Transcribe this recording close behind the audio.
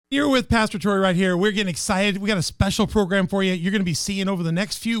You're with Pastor Troy right here. We're getting excited. We got a special program for you. You're going to be seeing over the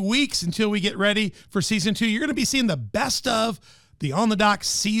next few weeks until we get ready for season 2. You're going to be seeing the best of the On the Dock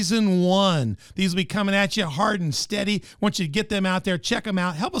season 1. These will be coming at you hard and steady. Want you to get them out there, check them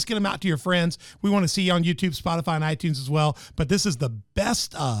out, help us get them out to your friends. We want to see you on YouTube, Spotify, and iTunes as well. But this is the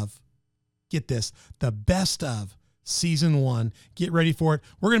best of, get this, the best of season 1. Get ready for it.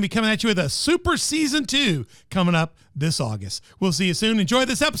 We're going to be coming at you with a super season 2 coming up this August. We'll see you soon. Enjoy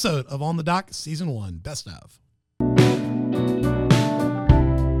this episode of On the Dock season 1, best of.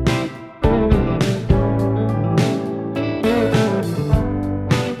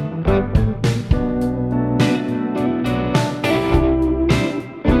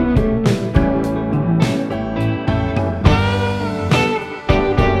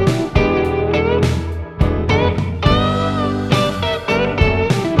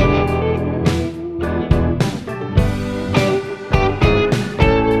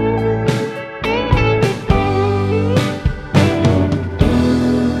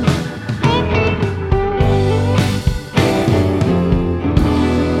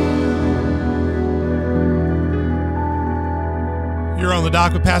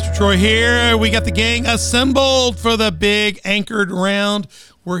 Dock with Pastor Troy here. We got the gang assembled for the big anchored round.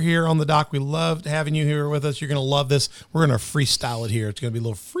 We're here on the dock. We loved having you here with us. You're going to love this. We're going to freestyle it here. It's going to be a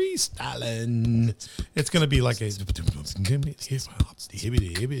little freestyling. It's going to be like a don't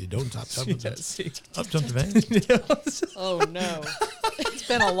top up jump the van. Oh no. It's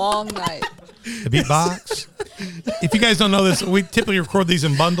been a long night. The beatbox. If you guys don't know this, we typically record these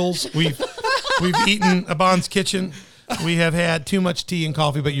in bundles. We've eaten a Bond's Kitchen. We have had too much tea and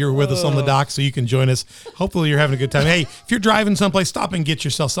coffee, but you're with us on the dock, so you can join us. Hopefully, you're having a good time. Hey, if you're driving someplace, stop and get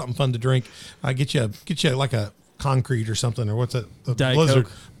yourself something fun to drink. Get you like a concrete or something, or what's it?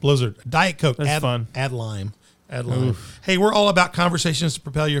 Blizzard. Diet Coke. That's fun. Add lime. Hey, we're all about conversations to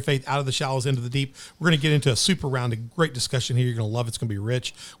propel your faith out of the shallows into the deep. We're going to get into a super round, a great discussion here. You're going to love it. It's going to be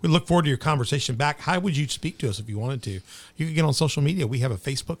rich. We look forward to your conversation back. How would you speak to us if you wanted to? You can get on social media. We have a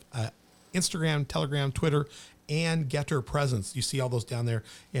Facebook, Instagram, Telegram, Twitter, and Getter presence. You see all those down there.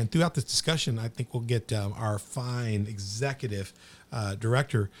 And throughout this discussion, I think we'll get our fine executive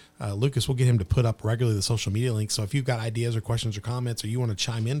director, Lucas, we'll get him to put up regularly the social media links. So if you've got ideas or questions or comments, or you want to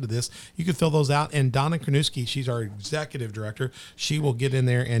chime into this, you can fill those out. And Donna Kranuski, she's our executive director. She will get in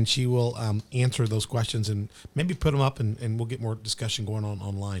there and she will answer those questions and maybe put them up, and we'll get more discussion going on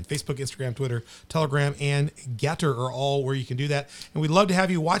online. Facebook, Instagram, Twitter, Telegram, and Getter are all where you can do that. And we'd love to have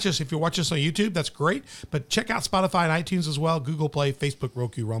you watch us. If you watch us on YouTube, that's great. But check out Spotify and iTunes as well, Google Play, Facebook,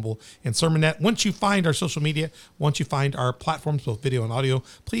 Roku, Rumble, and Sermonette. Once you find our social media, once you find our platforms, both video and audio,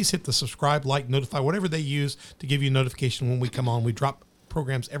 please hit the subscribe, like, notify, whatever they use to give you a notification when we come on. We drop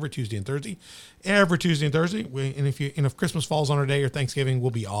programs every Tuesday and Thursday. And if Christmas falls on our day or Thanksgiving,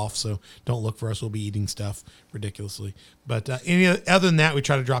 we'll be off. So don't look for us. We'll be eating stuff ridiculously. But other than that, we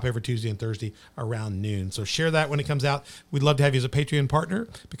try to drop every Tuesday and Thursday around noon. So share that when it comes out. We'd love to have you as a Patreon partner.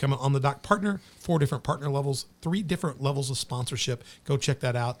 Become an On the Dock partner. 4 different partner levels, 3 different levels of sponsorship. Go check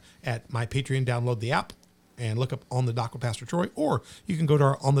that out at my Patreon. Download the app and look up On the Dock with Pastor Troy, or you can go to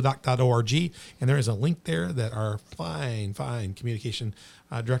our onthedock.org, and there is a link there that our fine communication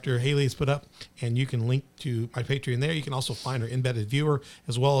director Haley has put up, and you can link to my Patreon there. You can also find our embedded viewer,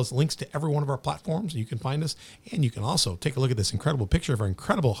 as well as links to every one of our platforms. You can find us, and you can also take a look at this incredible picture of our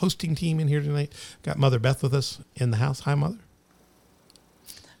incredible hosting team in here tonight. Got Mother Beth with us in the house. Hi, Mother.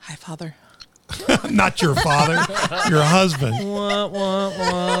 Hi, Father. Not your father, your husband. Her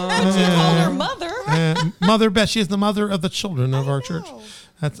mother. Mother Beth, she is the mother of the children of our church.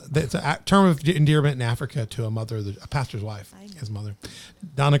 That's a term of endearment in Africa to a mother, a pastor's wife, his mother.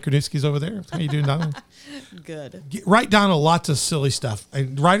 Donna Kranuski's over there. How you doing, Donna? Good. Write Donna lots of silly stuff.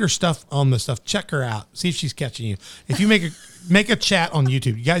 And write her stuff on the stuff. Check her out. See if she's catching you. If you make a chat on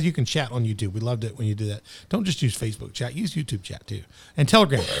YouTube. You guys, you can chat on YouTube. We loved it when you do that. Don't just use Facebook chat. Use YouTube chat too. And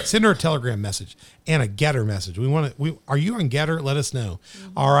Telegram. Send her a Telegram message and a Getter message. Are you on Getter? Let us know.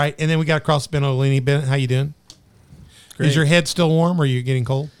 Mm-hmm. All right. And then we got across Ben Olini. Ben, how you doing? Great. Is your head still warm, or are you getting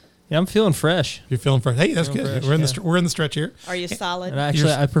cold? Yeah, I'm feeling fresh. You're feeling fresh. Hey, that's good. Fresh, we're in the stretch here. Are you solid? And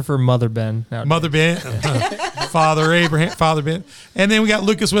actually, I prefer Mother Ben. Nowadays. Mother Ben, Father Abraham, Father Ben, and then we got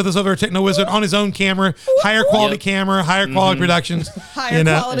Lucas with us over at Techno Wizard on his own camera, higher quality camera, higher quality productions, higher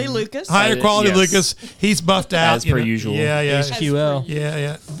quality Lucas, higher quality Lucas. He's buffed out as per usual. Yeah. HQL.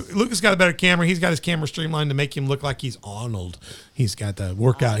 Yeah. Lucas got a better camera. He's got his camera streamlined to make him look like he's Arnold. He's got the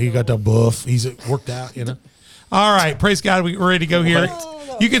workout. He got the buff. He's worked out. All right, praise God. We're ready to go here.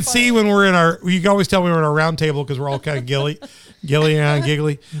 You can see when we're in our, you can always tell when we're in our round table because we're all kind of gilly. Gilly and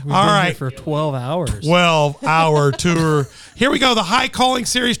Giggly. We've All been right. here for 12 hours. 12-hour tour. Here we go. The High Calling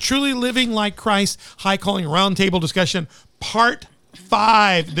series, Truly Living Like Christ, High Calling Roundtable Discussion, Part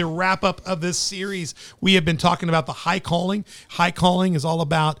 5, the wrap up of this series. We have been talking about the high calling. High calling is all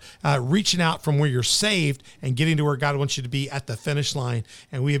about reaching out from where you're saved and getting to where God wants you to be at the finish line.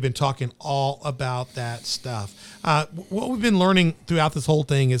 And we have been talking all about that stuff. What we've been learning throughout this whole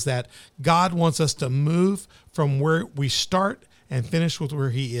thing is that God wants us to move from where we start and finish with where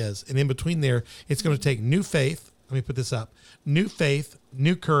he is. And in between there, it's going to take new faith. Let me put this up. New faith,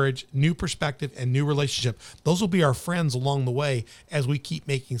 new courage, new perspective, and new relationship. Those will be our friends along the way as we keep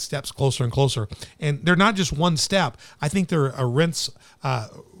making steps closer and closer. And they're not just one step. I think they're a rinse,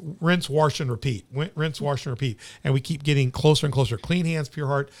 wash, and repeat. Rinse, wash, and repeat. And we keep getting closer and closer. Clean hands, pure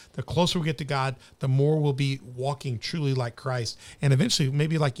heart. The closer we get to God, the more we'll be walking truly like Christ. And eventually,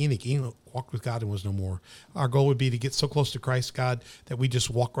 maybe like Enoch. Enoch walked with God and was no more. Our goal would be to get so close to Christ, God, that we just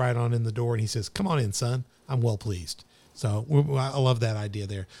walk right on in the door and he says, "Come on in, son. I'm well pleased." So I love that idea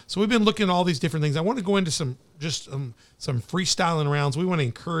there. So we've been looking at all these different things. I want to go into some freestyling rounds. We want to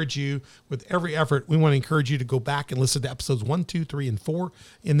encourage you with every effort. We want to encourage you to go back and listen to episodes 1, 2, 3, and 4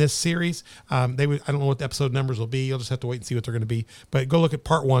 in this series. I don't know what the episode numbers will be. You'll just have to wait and see what they're going to be. But go look at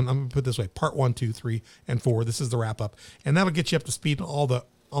part 1. I'm going to put it this way: part 1, 2, 3, and 4. This is the wrap up, and that'll get you up to speed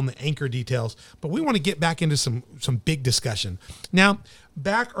on the anchor details. But we want to get back into some big discussion. Now,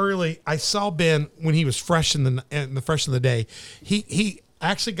 back early, I saw Ben when he was fresh in the day. He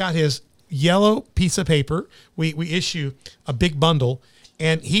actually got his yellow piece of paper. We issue a big bundle,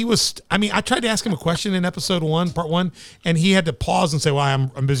 and he was. I mean, I tried to ask him a question in episode 1, part 1, and he had to pause and say, "Well,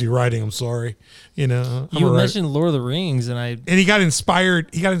 I'm busy writing. I'm sorry." You mentioned Lord of the Rings, and he got inspired.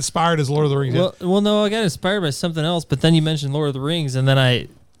 He got inspired as Lord of the Rings. Well, no, I got inspired by something else, but then you mentioned Lord of the Rings, and then I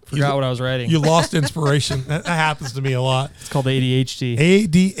forgot what I was writing. You lost inspiration. That happens to me a lot. It's called ADHD.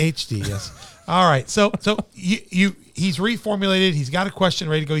 ADHD, yes. All right. So he's reformulated. He's got a question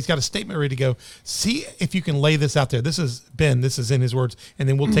ready to go. He's got a statement ready to go. See if you can lay this out there. This is Ben. This is in his words, and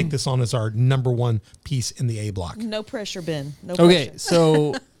then we'll take this on as our number 1 piece in the A block. No pressure, Ben. No Okay, pressure.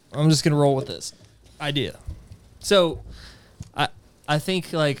 so I'm just gonna roll with this idea. So I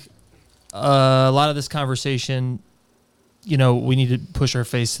think like a lot of this conversation, we need to push our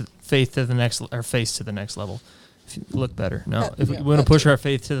faith to the next level. If you look better. No, if we want to push our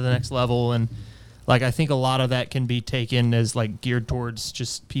faith to the next level, and like I think a lot of that can be taken as like geared towards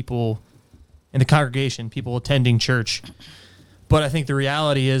just people in the congregation, people attending church. But I think the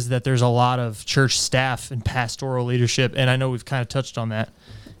reality is that there's a lot of church staff and pastoral leadership, and I know we've kind of touched on that,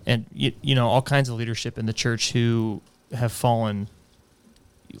 and all kinds of leadership in the church who have fallen.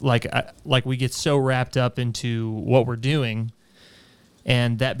 Like we get so wrapped up into what we're doing,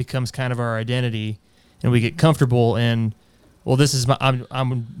 and that becomes kind of our identity, and we get comfortable in, well, this is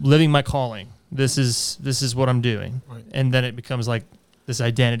I'm living my calling. This is what I'm doing, right. And then it becomes like this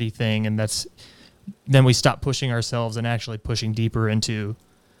identity thing, and then we stop pushing ourselves and actually pushing deeper into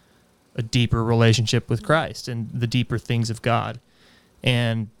a deeper relationship with Christ and the deeper things of God,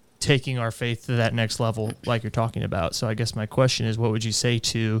 and taking our faith to that next level like you're talking about. So I guess my question is, what would you say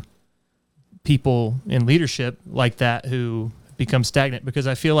to people in leadership like that who become stagnant? Because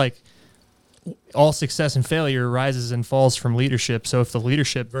I feel like all success and failure rises and falls from leadership. So if the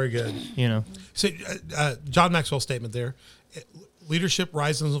leadership... Very good. So John Maxwell's statement there, leadership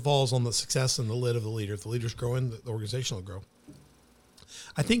rises and falls on the success and the lid of the leader. If the leader's growing, the organization will grow.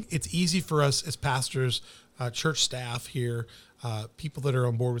 I think it's easy for us as pastors, church staff here, people that are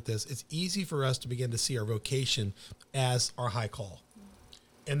on board with this, it's easy for us to begin to see our vocation as our high call.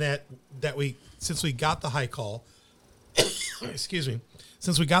 And that we, since we got the high call,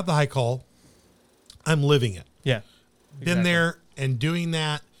 since we got the high call, I'm living it. Yeah. Exactly. Been there and doing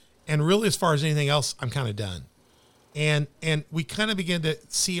that. And really, as far as anything else, I'm kind of done. And we kind of begin to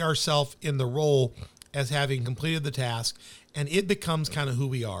see ourselves in the role as having completed the task, and it becomes kind of who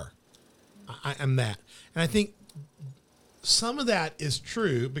we are. I'm that. And I think some of that is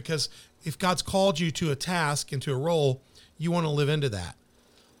true, because if God's called you to a task and to a role, you want to live into that.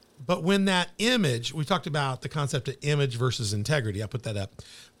 But when that image, we talked about the concept of image versus integrity. I put that up.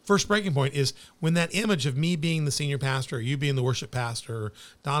 First breaking point is when that image of me being the senior pastor, or you being the worship pastor, or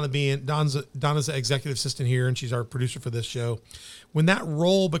Donna's the executive assistant here, and she's our producer for this show. When that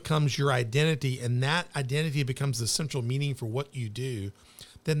role becomes your identity, and that identity becomes the central meaning for what you do,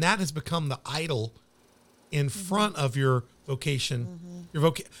 then that has become the idol in front of your vocation.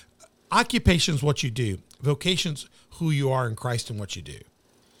 Your occupation's what you do. Vocation's who you are in Christ and what you do.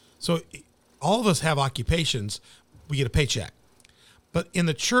 So all of us have occupations. We get a paycheck. But in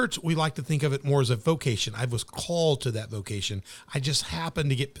the church, we like to think of it more as a vocation. I was called to that vocation. I just happen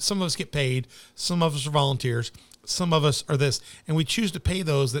to get, some of us get paid, some of us are volunteers, some of us are this, and we choose to pay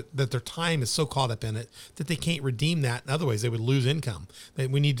those that their time is so caught up in it that they can't redeem that. In other ways, they would lose income.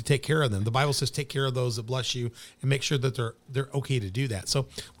 That we need to take care of them. The Bible says, take care of those that bless you, and make sure that they're okay to do that. So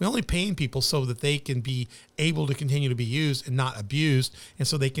we're only paying people so that they can be able to continue to be used and not abused, and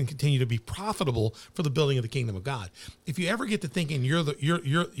so they can continue to be profitable for the building of the kingdom of God. If you ever get to thinking you're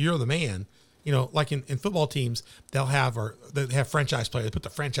the man, you know, like in football teams, they have franchise players. They put the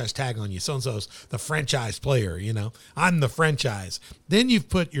franchise tag on you. So-and-so's the franchise player, you know. I'm the franchise. Then you've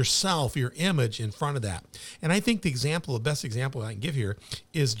put yourself, your image in front of that. And I think the best example I can give here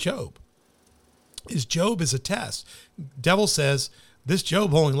is Job. Job is a test. Devil says, this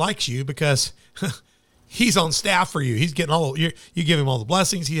Job only likes you because he's on staff for you. He's getting you give him all the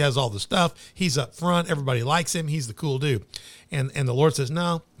blessings. He has all the stuff. He's up front. Everybody likes him. He's the cool dude. And the Lord says,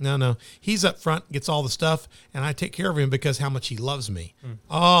 no. He's up front, gets all the stuff, and I take care of him because how much he loves me.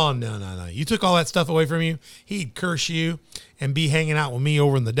 Oh, no. You took all that stuff away from you. He'd curse you and be hanging out with me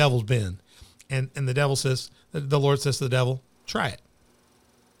over in the devil's bin. And the devil says, the Lord says to the devil, try it.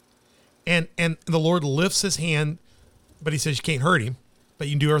 And the Lord lifts his hand, but he says you can't hurt him. But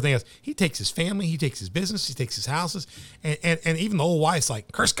you can do everything else. He takes his family, he takes his business, he takes his houses, and even the old wife's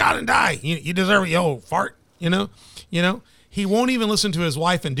like, curse God and die. You deserve it, you old fart. You know. He won't even listen to his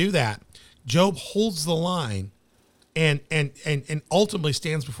wife and do that. Job holds the line, and ultimately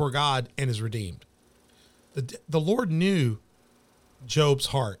stands before God and is redeemed. The Lord knew Job's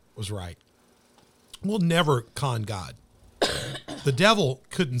heart was right. We'll never con God. The devil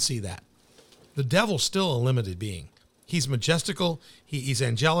couldn't see that. The devil's still a limited being. He's majestical, he's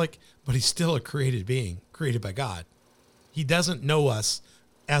angelic, but he's still a created being, created by God. He doesn't know us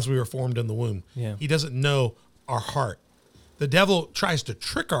as we were formed in the womb. Yeah. He doesn't know our heart. The devil tries to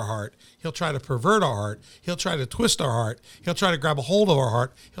trick our heart. He'll try to pervert our heart. He'll try to twist our heart. He'll try to grab a hold of our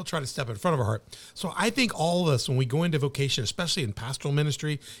heart. He'll try to step in front of our heart. So I think all of us, when we go into vocation, especially in pastoral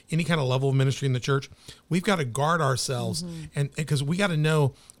ministry, any kind of level of ministry in the church, we've got to guard ourselves. And because we got to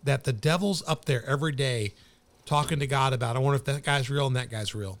know that the devil's up there every day talking to God about, I wonder if that guy's real and that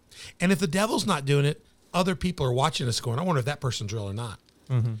guy's real. And if the devil's not doing it, other people are watching us going, I wonder if that person's real or not.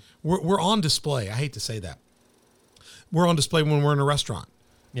 We're on display. I hate to say that. We're on display when we're in a restaurant.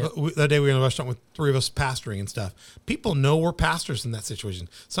 Yep. That day we were in a restaurant with three of us pastoring and stuff. People know we're pastors in that situation.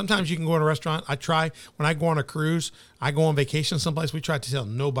 Sometimes you can go in a restaurant. When I go on a cruise, I go on vacation someplace, we try to tell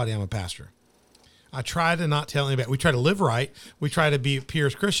nobody I'm a pastor. I try to not tell anybody. We try to live right. We try to be peer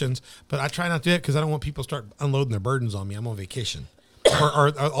as Christians, but I try not to do it because I don't want people to start unloading their burdens on me. I'm on vacation. Or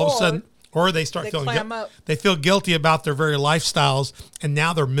all of a sudden... Or they start they feel guilty about their very lifestyles, and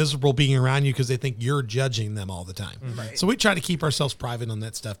now they're miserable being around you because they think you're judging them all the time. Right. So we try to keep ourselves private on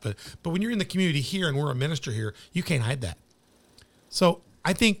that stuff. But when you're in the community here and we're a minister here, you can't hide that. So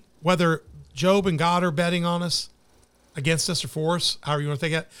I think whether Job and God are betting on us, against us or for us, however you want to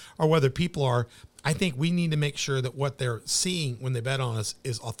think it, or whether people are, I think we need to make sure that what they're seeing when they bet on us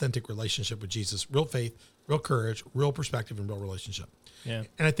is authentic relationship with Jesus, real faith, real courage, real perspective, and real relationship. Yeah.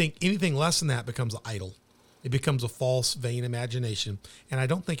 And I think anything less than that becomes an idol. It becomes a false, vain imagination. And I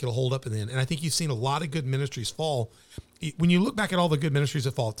don't think it'll hold up in the end. And I think you've seen a lot of good ministries fall. When you look back at all the good ministries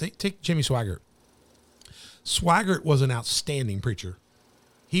that fall, take Jimmy Swaggart. Swaggart was an outstanding preacher.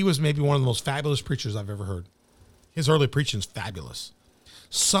 He was maybe one of the most fabulous preachers I've ever heard. His early preaching is fabulous.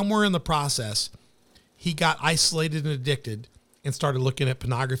 Somewhere in the process, he got isolated and addicted and started looking at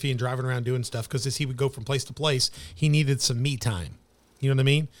pornography and driving around doing stuff because as he would go from place to place, he needed some me time. You know what I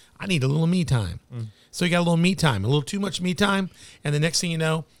mean? I need a little me time. So he got a little me time, a little too much me time. And the next thing you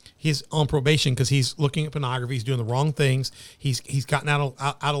know, he's on probation because he's looking at pornography. He's doing the wrong things. He's gotten out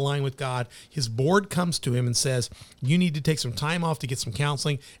of line with God. His board comes to him and says, you need to take some time off to get some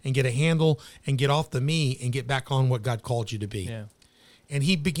counseling and get a handle and get off the me and get back on what God called you to be. Yeah. And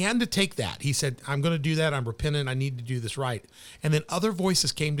he began to take that. He said, I'm going to do that. I'm repentant. I need to do this right. And then other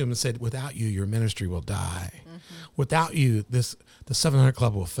voices came to him and said, without you, your ministry will die. Without you, the 700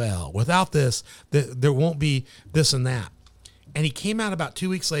 Club will fail. Without this, there won't be this and that. And he came out about 2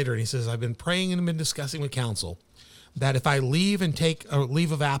 weeks later and he says, I've been praying and been discussing with counsel that if I leave and take a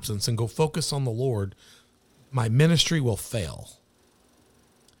leave of absence and go focus on the Lord, my ministry will fail.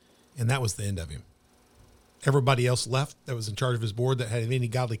 And that was the end of him. Everybody else left that was in charge of his board that had any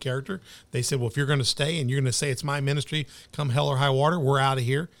godly character. They said, well, if you're going to stay and you're going to say it's my ministry, come hell or high water, we're out of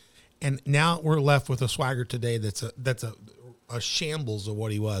here. And now we're left with a Swagger today that's a shambles of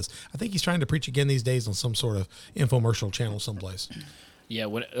what he was. I think he's trying to preach again these days on some sort of infomercial channel someplace.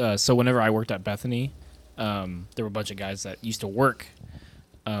 Yeah. So whenever I worked at Bethany, there were a bunch of guys that used to work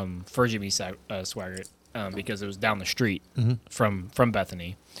for Jimmy Swaggart because it was down the street from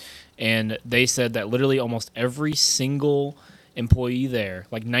Bethany. And they said that literally almost every single employee there,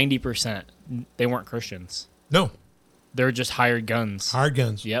 like 90%, they weren't Christians. No. They're just hired guns. Hired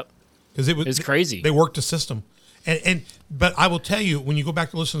guns. Yep. Because it's crazy. They worked the system. But I will tell you, when you go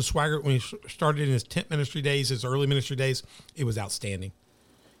back to listen to Swaggart, when he started in his tent ministry days, his early ministry days, it was outstanding.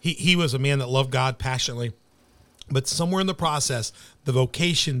 He was a man that loved God passionately. But somewhere in the process, the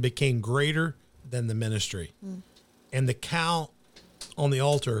vocation became greater than the ministry. And the cow on the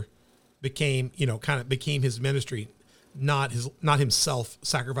altar became his ministry, not himself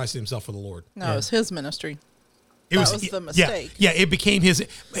sacrificing himself for the Lord. No, it was his ministry. That was the mistake. Yeah, it became his.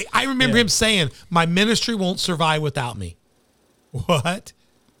 I remember him saying, "My ministry won't survive without me." What?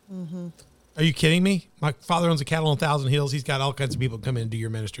 Are you kidding me? My father owns a cattle on 1,000 hills. He's got all kinds of people come in and do your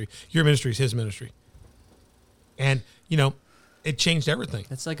ministry. Your ministry is his ministry. And, it changed everything.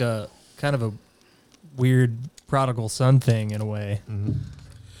 It's like a kind of a weird prodigal son thing in a way.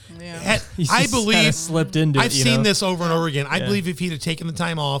 Yeah. I believe slipped into it. I've seen this over and over again. I believe if he'd have taken the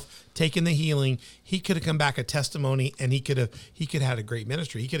time off, taken the healing, he could have come back a testimony, and he could have had a great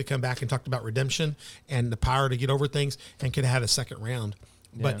ministry. He could have come back and talked about redemption and the power to get over things, and could have had a second round.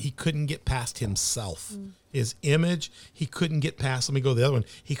 But he couldn't get past himself. His image, he couldn't get past. Let me go to the other one.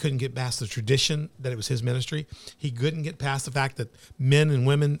 He couldn't get past the tradition that it was his ministry. He couldn't get past the fact that men and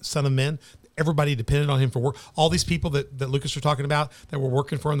women, son of men, everybody depended on him for work. All these people that Lucas was talking about that were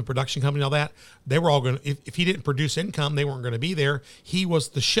working for him, the production company, all that, they were all going to, if he didn't produce income, they weren't going to be there. He was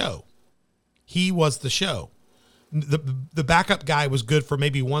the show. He was the show. The backup guy was good for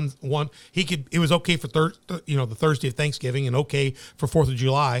maybe one. It was okay for the Thursday of Thanksgiving and okay for 4th of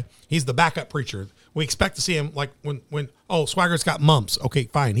July. He's the backup preacher. We expect to see him like when Swaggart's got mumps. Okay,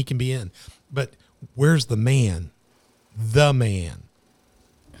 fine, he can be in. But where's the man? The man.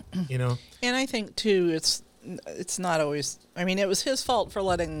 And I think too, it's not always. I mean, it was his fault for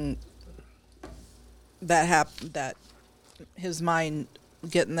letting that happen. That his mind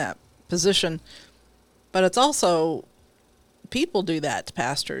get in that position. But it's also people do that to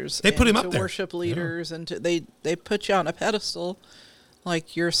pastors. They put him up to there. Worship leaders, and they put you on a pedestal,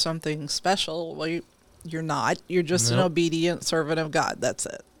 like you're something special. Well, you're not. You're just an obedient servant of God. That's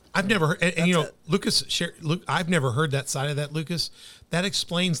it. I've never heard, and Lucas shared. I've never heard that side of that, Lucas. That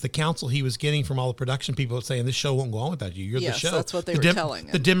explains the counsel he was getting from all the production people saying this show won't go on without you. You're the show. That's what they were telling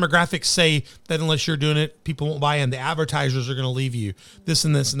him. The demographics say that unless you're doing it, people won't buy in. The advertisers are going to leave you. This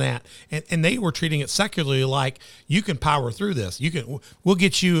and this and that. And they were treating it secularly, like you can power through this. We'll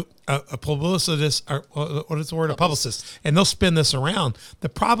get you a publicist, or what is the word? A publicist, and they'll spin this around. The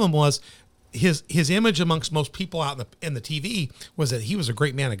problem was, his image amongst most people out in the TV was that he was a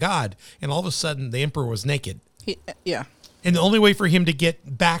great man of God, and all of a sudden the emperor was naked. And the only way for him to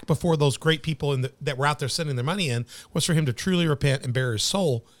get back before those great people that were out there sending their money in was for him to truly repent and bare his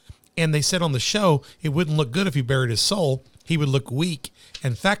soul. And they said on the show it wouldn't look good if he buried his soul. He would look weak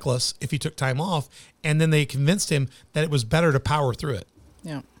and feckless if he took time off. And then they convinced him that it was better to power through it.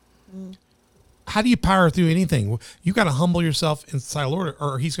 Yeah. How do you power through anything? You got to humble yourself inside the Lord,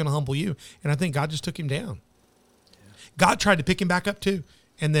 or he's going to humble you. And I think God just took him down. God tried to pick him back up too.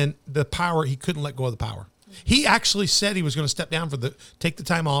 And then the power, he couldn't let go of the power. He actually said he was going to step down take the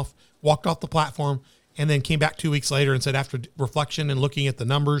time off, walked off the platform, and then came back 2 weeks later and said, after reflection and looking at the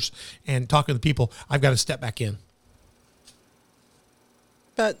numbers and talking to people, I've got to step back in.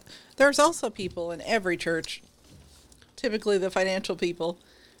 But there's also people in every church, typically the financial people,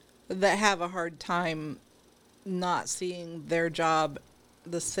 that have a hard time not seeing their job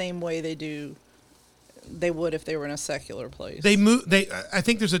the same way they would if they were in a secular place. I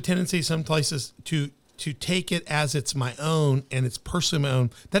think there's a tendency some places to take it as it's my own and it's personally my own.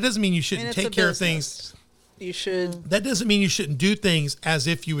 That doesn't mean you shouldn't take care of things. You should. That doesn't mean you shouldn't do things as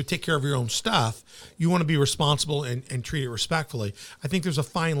if you would take care of your own stuff. You want to be responsible and treat it respectfully. I think there's a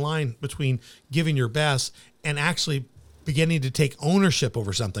fine line between giving your best and actually beginning to take ownership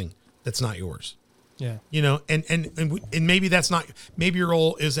over something that's not yours. Yeah. And maybe that's not, maybe your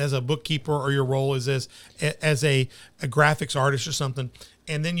role is as a bookkeeper, or your role is as a graphics artist or something.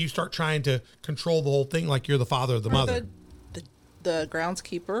 And then you start trying to control the whole thing like you're the father or the mother. The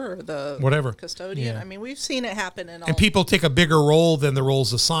groundskeeper or the whatever custodian. Yeah. I mean, we've seen it happen and people take a bigger role than the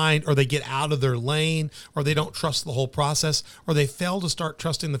roles assigned, or they get out of their lane, or they don't trust the whole process, or they fail to start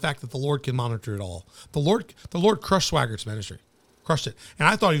trusting the fact that the Lord can monitor it all. The Lord crushed Swaggart's ministry, crushed it. And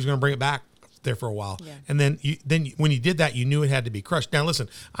I thought he was going to bring it back there for a while. Yeah. And then when you did that, you knew it had to be crushed. Now, listen,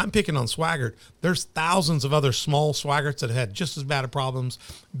 I'm picking on Swaggart. There's thousands of other small Swaggarts that have had just as bad of problems,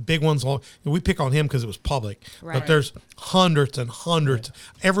 big ones. We pick on him because it was public. Right. But there's hundreds and hundreds.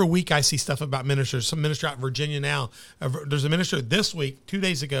 Every week I see stuff about ministers. Some minister out in Virginia now. There's a minister this week, 2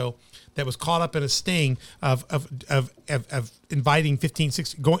 days ago, that was caught up in a sting of inviting 15,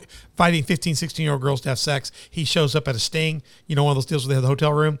 16-year-old girls to have sex. He shows up at a sting, one of those deals where they have the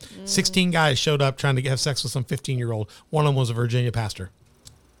hotel room. 16 guys showed up trying to have sex with some 15-year-old. One of them was a Virginia pastor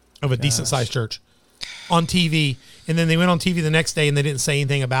of a decent-sized church on TV. And then they went on TV the next day and they didn't say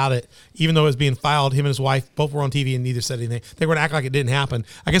anything about it, even though it was being filed. Him and his wife both were on TV and neither said anything. They were going to act like it didn't happen.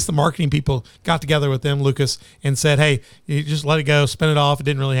 I guess the marketing people got together with them, Lucas, and said, hey, you just let it go, spin it off. It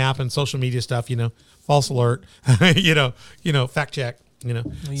didn't really happen. Social media stuff, false alert, fact check,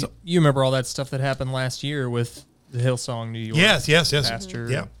 So, you remember all that stuff that happened last year with the Hillsong New York. Yes.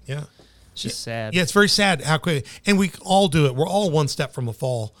 Pastor. Yeah. It's just sad. Yeah, it's very sad how quickly, and we all do it. We're all one step from a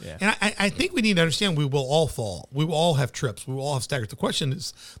fall. Yeah. And I think we need to understand we will all fall. We will all have trips. We will all have staggers. The question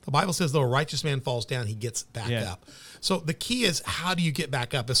is, the Bible says, though a righteous man falls down, he gets back up. So the key is, how do you get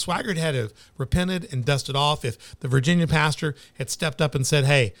back up? If Swaggart had repented and dusted off, if the Virginia pastor had stepped up and said,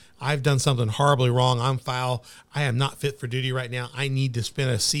 hey, I've done something horribly wrong, I'm foul, I am not fit for duty right now, I need to spend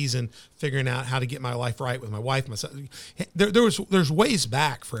a season figuring out how to get my life right with my wife, my son. There's ways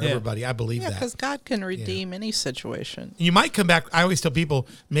back for everybody. I believe that. because God can redeem any situation. You might come back. I always tell people,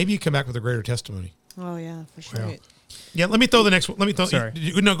 maybe you come back with a greater testimony. Oh, yeah, for sure. Right. Yeah, let me throw the next one. Let me throw. Sorry.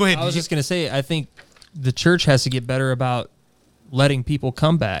 No, go ahead. I was just going to say, I think the church has to get better about letting people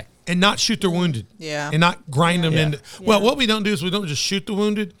come back. And not shoot the wounded. Yeah. And not grind them Yeah. into. Well, what we don't do is we don't just shoot the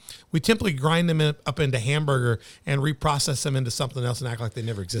wounded. We typically grind them up into hamburger and reprocess them into something else and act like they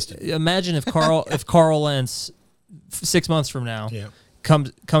never existed. Imagine if Carl Lentz 6 months from now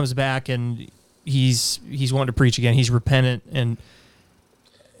comes back and he's wanting to preach again. He's repentant and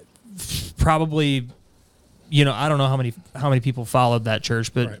probably, I don't know how many people followed that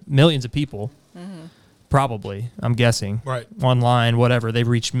church, but millions of people. Probably, I'm guessing. Right. Online, whatever. They've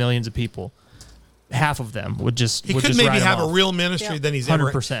reached millions of people. Half of them would just He would could just maybe write 'em have a off. real ministry than he's ever.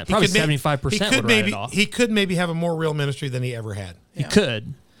 100%. He Probably could 75% would write it off. He could maybe have a more real ministry than he ever had. He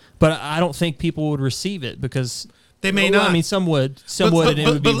could, but I don't think people would receive it because They may well, not. I mean, some would, and it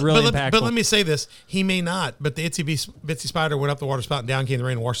would be really impactful. But let me say this: he may not. But the bitsy spider went up the water spout and down came the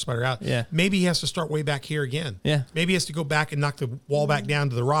rain and washed the spider out. Yeah. Maybe he has to start way back here again. Yeah. Maybe he has to go back and knock the wall back down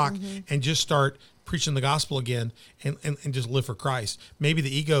to the rock and just start preaching the gospel again and just live for Christ. Maybe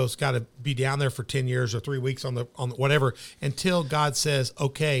the ego's got to be down there for 10 years or 3 weeks on the whatever until God says,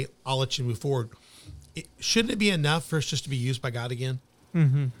 okay, I'll let you move forward. Shouldn't it be enough for us just to be used by God again?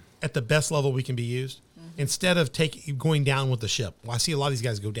 Mm-hmm. At the best level we can be used? Instead of going down with the ship. Well, I see a lot of these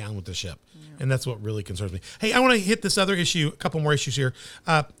guys go down with the ship, and that's what really concerns me. Hey, I want to hit this other issue, a couple more issues here.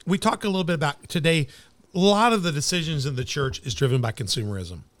 We talked a little bit about today, a lot of the decisions in the church is driven by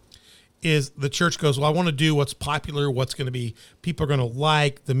consumerism. Is the church goes, well, I want to do what's popular, what's going to be, people are going to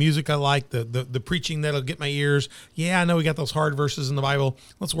like, the music I like, the preaching that'll get my ears. Yeah, I know we got those hard verses in the Bible.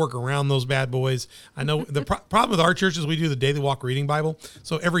 Let's work around those bad boys. I know the problem with our church is we do the Daily Walk reading Bible.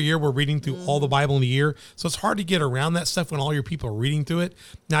 So every year we're reading through all the Bible in a year. So it's hard to get around that stuff when all your people are reading through it.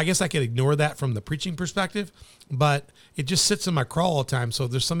 Now, I guess I could ignore that from the preaching perspective, but it just sits in my craw all the time. So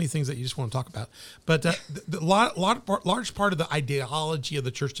there's so many things that you just want to talk about. But large part of the ideology of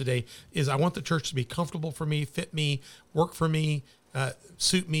the church today is I want the church to be comfortable for me, fit me, work for me,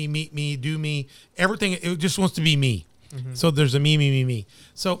 suit me, meet me, do me, everything. It just wants to be me. Mm-hmm. So there's a me.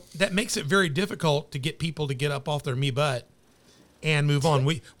 So that makes it very difficult to get people to get up off their me butt and move on.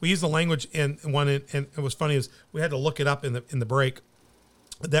 We use the language in one, and it was funny is we had to look it up in the break,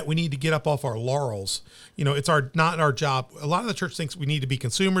 that we need to get up off our laurels. It's not our job. A lot of the church thinks we need to be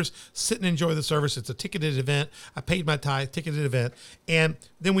consumers, sit and enjoy the service. It's a ticketed event. I paid my tithe, ticketed event. And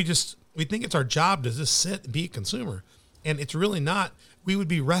then we think it's our job to just sit and be a consumer. And it's really not. We would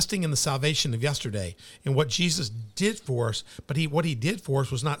be resting in the salvation of yesterday and what Jesus did for us. But what he did for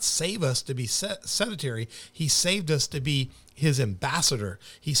us was not save us to be sedentary. He saved us to be his ambassador.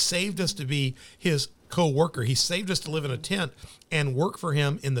 He saved us to be his co-worker. He saved us to live in a tent and work for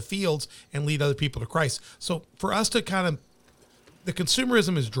him in the fields and lead other people to Christ. So for us to the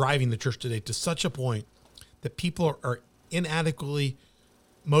consumerism is driving the church today to such a point that people are inadequately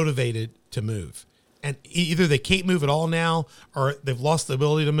motivated to move. And either they can't move at all now or they've lost the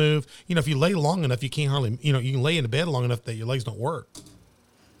ability to move. If you lay long enough, you can't hardly, you can lay in a bed long enough that your legs don't work.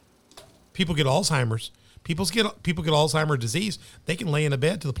 People get Alzheimer's People get Alzheimer's disease. They can lay in a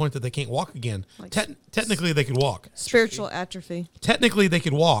bed to the point that they can't walk again. Like Technically, they could walk. Spiritual atrophy. Technically, they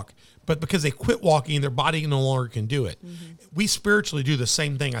could walk, but because they quit walking, their body no longer can do it. We spiritually do the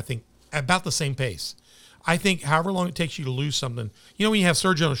same thing, I think, about the same pace. I think however long it takes you to lose something, when you have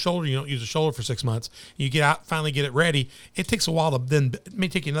surgery on a shoulder, you don't use a shoulder for 6 months, you get out, finally get it ready, it takes a while to then, it may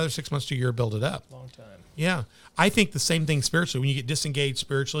take you another 6 months to a year to build it up. Long time. Yeah. I think the same thing spiritually. When you get disengaged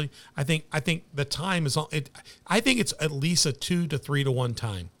spiritually, I think the time is I think it's at least a 2 to 3 to 1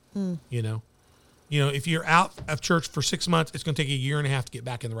 time, if you're out of church for 6 months, it's going to take you a year and a half to get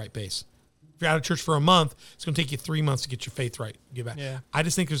back in the right pace. If you're out of church for a month, it's going to take you 3 months to get your faith right. Get back. Yeah. I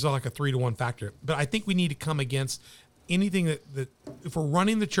just think there's like a 3 to 1 factor. But I think we need to come against anything that if we're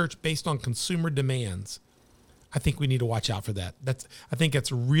running the church based on consumer demands, I think we need to watch out for that. I think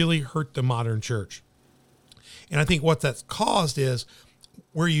that's really hurt the modern church. And I think what that's caused is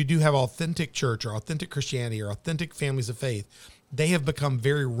where you do have authentic church or authentic Christianity or authentic families of faith, they have become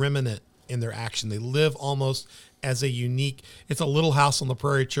very remnant in their action. They live almost as a unique, it's a Little House on the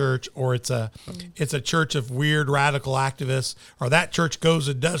Prairie church, or it's a church of weird radical activists, or that church goes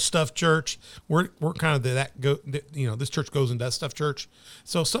and does stuff church. We're kind of this church goes and does stuff church.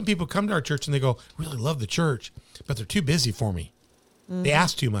 So some people come to our church and they go, really love the church, but they're too busy for me. They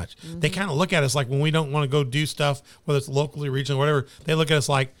ask too much. They kind of look at us like when we don't want to go do stuff, whether it's locally, regionally, whatever, they look at us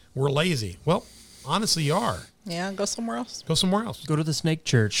like we're lazy. Well, honestly, you are. Yeah, go somewhere else. Go somewhere else. Go to the snake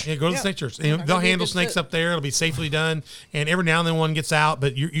church. Yeah, go to the snake church. And they'll handle snakes up there. It'll be safely done. And every now and then one gets out,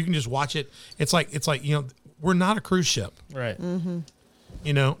 but you can just watch it. It's like we're not a cruise ship. Right.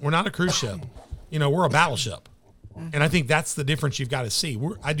 We're not a cruise ship. We're a battleship. And I think that's the difference you've got to see.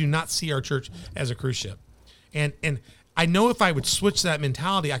 I do not see our church as a cruise ship. And I know if I would switch that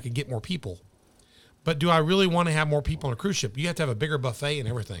mentality, I could get more people. But do I really want to have more people on a cruise ship? You have to have a bigger buffet and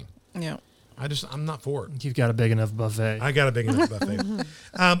everything. Yeah. I'm not for it. You've got a big enough buffet. I got a big enough buffet.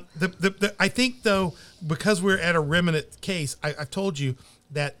 I think, though, because we're at a remnant case, I've told you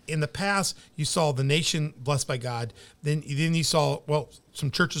that in the past you saw the nation blessed by God, then you saw, some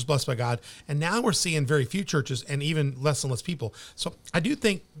churches blessed by God, and now we're seeing very few churches and even less and less people. So I do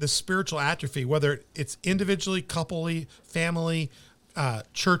think the spiritual atrophy, whether it's individually, couplely, family,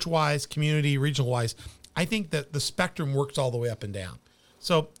 church-wise, community, regional-wise, I think that the spectrum works all the way up and down.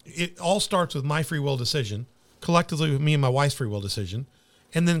 So it all starts with my free will decision, collectively with me and my wife's free will decision,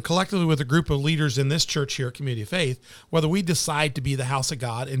 and then collectively with a group of leaders in this church here, Community of Faith, whether we decide to be the house of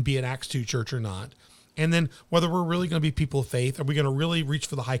God and be an Acts 2 church or not, and then whether we're really going to be people of faith, are we going to really reach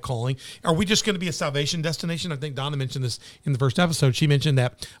for the high calling? Are we just going to be a salvation destination? I think Donna mentioned this in the first episode. She mentioned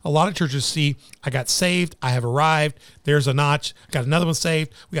that a lot of churches see, I got saved, I have arrived, there's a notch, got another one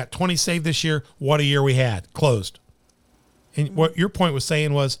saved, we got 20 saved this year, what a year we had, closed. And what your point was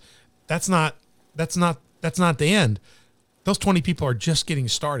saying was, that's not the end. Those 20 people are just getting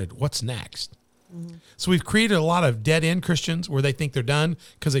started. What's next? Mm-hmm. So we've created a lot of dead end Christians where they think they're done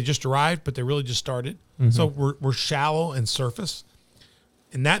because they just arrived, but they really just started. Mm-hmm. So we're shallow and surface,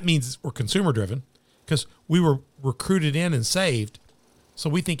 and that means we're consumer driven because we were recruited in and saved. So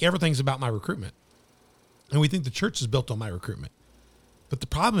we think everything's about my recruitment, and we think the church is built on my recruitment. But the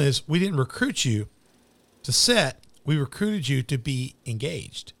problem is we didn't recruit you to sit. We recruited you to be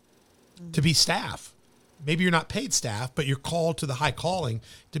engaged, to be staff. Maybe you're not paid staff, but you're called to the high calling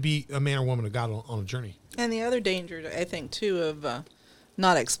to be a man or woman of God on a journey. And the other danger, I think, too, of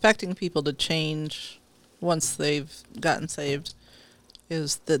not expecting people to change once they've gotten saved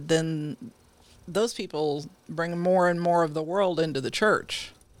is that then those people bring more and more of the world into the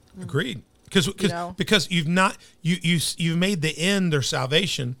church. Agreed. Because you've made the end their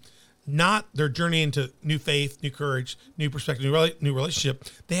salvation, not their journey into new faith, new courage, new perspective, new relationship.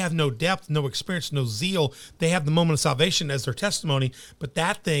 They have no depth, no experience, no zeal. They have the moment of salvation as their testimony, but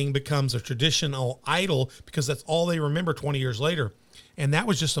that thing becomes a traditional idol because that's all they remember 20 years later. And that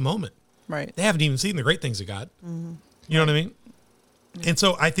was just a moment. Right. They haven't even seen the great things of God. Mm-hmm. You know what I mean? Yeah. And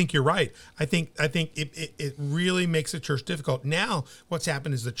so I think you're right. I think it really makes the church difficult. Now what's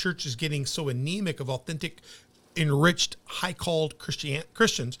happened is the church is getting so anemic of authentic, enriched, high-called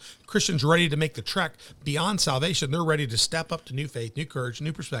Christians ready to make the trek beyond salvation. They're ready to step up to new faith, new courage,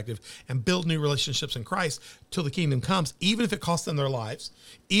 new perspective, and build new relationships in Christ till the kingdom comes, even if it costs them their lives,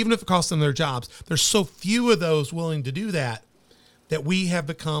 even if it costs them their jobs. There's so few of those willing to do that we have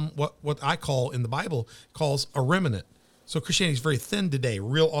become what I call in the Bible calls a remnant. So Christianity is very thin today,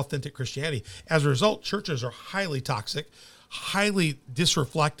 real authentic Christianity. As a result, churches are highly toxic, highly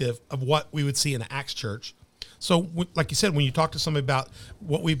disreflective of what we would see in an Acts church. So, like you said, when you talk to somebody about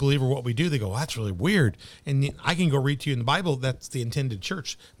what we believe or what we do, they go, well, that's really weird. And I can go read to you in the Bible, that's the intended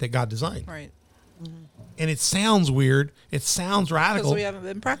church that God designed. Right. And it sounds weird. It sounds radical. Because we haven't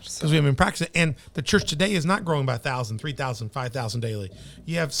been practicing. Because we haven't been practicing. And the church today is not growing by 1,000, 3,000, 5,000 daily.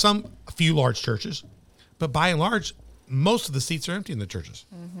 You have a few large churches, but by and large, most of the seats are empty in the churches.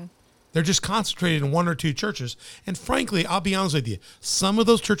 Mm-hmm. They're just concentrated in one or two churches. And frankly, I'll be honest with you, some of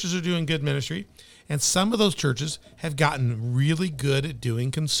those churches are doing good ministry, and some of those churches have gotten really good at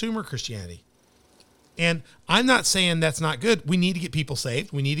doing consumer Christianity. And I'm not saying that's not good. We need to get people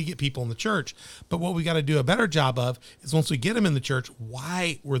saved. We need to get people in the church. But what we got to do a better job of is once we get them in the church,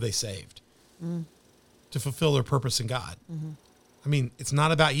 why were they saved? To fulfill their purpose in God. Mm-hmm. I mean, it's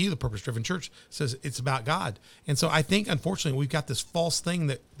not about you. The purpose-driven church says it's about God. And so I think, unfortunately, we've got this false thing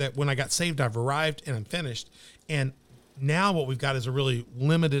that when I got saved, I've arrived and I'm finished. And now what we've got is a really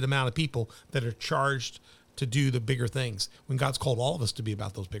limited amount of people that are charged to do the bigger things when God's called all of us to be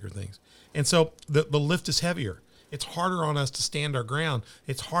about those bigger things. And so the lift is heavier. It's harder on us to stand our ground.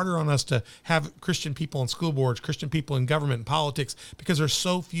 It's harder on us to have Christian people on school boards, Christian people in government and politics, because there's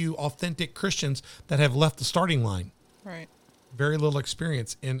so few authentic Christians that have left the starting line. Right. Very little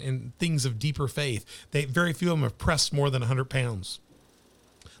experience in things of deeper faith. Very few of them have pressed more than 100 pounds,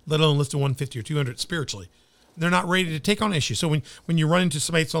 let alone lifted 150 or 200 spiritually. They're not ready to take on issues. So when you run into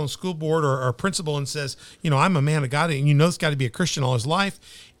somebody that's on the school board or a principal and says, I'm a man of God, and it's got to be a Christian all his life,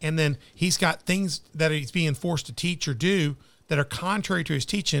 and then he's got things that he's being forced to teach or do that are contrary to his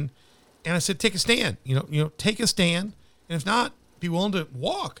teaching, and I said, take a stand. Take a stand, and if not, be willing to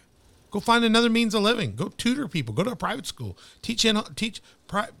walk. Go find another means of living. Go tutor people. Go to a private school.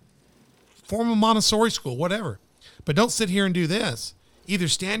 Form a Montessori school, whatever. But don't sit here and do this. Either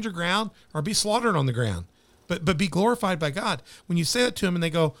stand your ground or be slaughtered on the ground. But be glorified by God. When you say that to them and they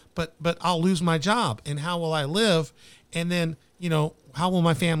go, but I'll lose my job, and how will I live? And then, how will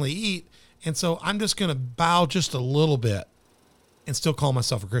my family eat? And so I'm just going to bow just a little bit and still call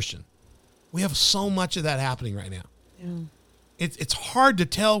myself a Christian. We have so much of that happening right now. Yeah. It's hard to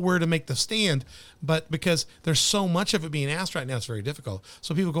tell where to make the stand, but because there's so much of it being asked right now, it's very difficult.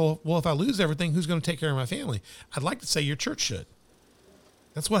 So people go, well, if I lose everything, who's going to take care of my family? I'd like to say your church should.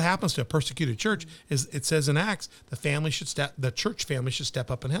 That's what happens to a persecuted church. Is it says in Acts, the church family should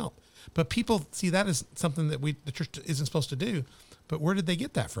step up and help. But people see that as something that the church isn't supposed to do. But where did they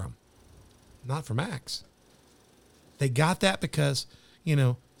get that from? Not from Acts. They got that because,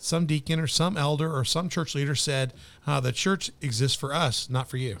 some deacon or some elder or some church leader said, the church exists for us, not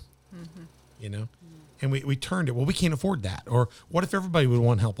for you. Mm-hmm. And we turned it. Well, we can't afford that. Or what if everybody would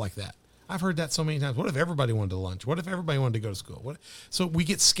want help like that? I've heard that so many times. What if everybody wanted to lunch? What if everybody wanted to go to school? So we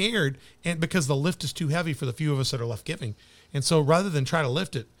get scared, and because the lift is too heavy for the few of us that are left giving. And so rather than try to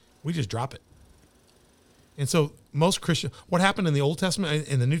lift it, we just drop it. And so most Christian, what happened in the Old Testament,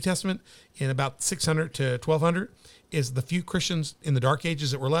 in the New Testament, in about 600 to 1200, is the few Christians in the Dark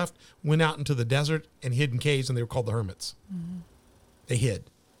Ages that were left went out into the desert and hid in caves, and they were called the hermits. Mm-hmm. They hid.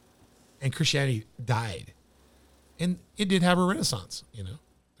 And Christianity died. And it did have a renaissance,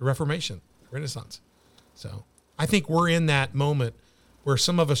 the Reformation, Renaissance. So I think we're in that moment where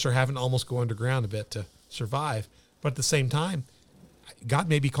some of us are having to almost go underground a bit to survive. But at the same time, God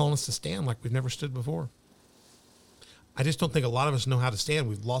may be calling us to stand like we've never stood before. I just don't think a lot of us know how to stand.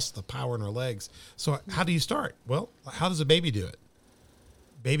 We've lost the power in our legs. So how do you start? Well, how does a baby do it?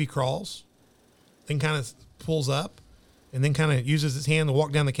 Baby crawls, then kind of pulls up, and then kind of uses its hand to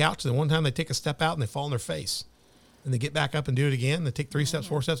walk down the couch. And then one time they take a step out and they fall on their face. And they get back up and do it again. They take 3 steps,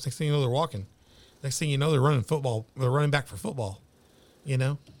 4 steps. Next thing you know, they're walking. Next thing you know, they're running football. They're running back for football.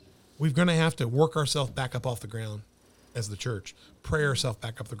 We're going to have to work ourselves back up off the ground as the church. Pray ourselves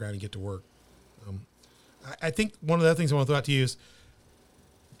back up the ground and get to work. I think one of the other things I want to throw out to you is,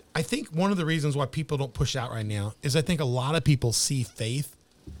 I think one of the reasons why people don't push out right now is I think a lot of people see faith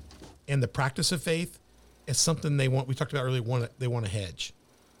and the practice of faith as something they want. We talked about earlier. They want to hedge.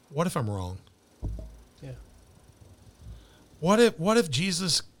 What if I'm wrong? Yeah. What if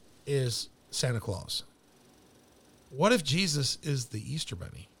Jesus is Santa Claus? What if Jesus is the Easter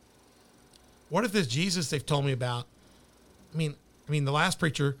Bunny? What if this Jesus they've told me about? I mean, the last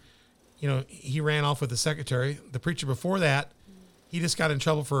preacher, he ran off with the secretary. The preacher before that, he just got in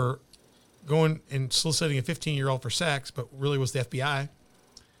trouble for going and soliciting a 15-year-old for sex, but really was the FBI.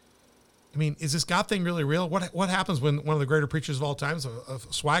 I mean, is this God thing really real? What happens when one of the greater preachers of all times, of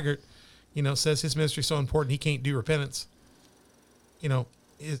Swaggart, says his ministry is so important he can't do repentance?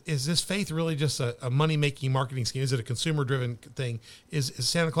 Is this faith really just a money-making marketing scheme? Is it a consumer-driven thing? Is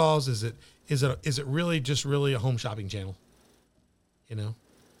Santa Claus? Is it really just a home shopping channel?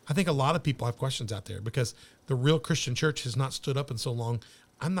 I think a lot of people have questions out there because the real Christian church has not stood up in so long.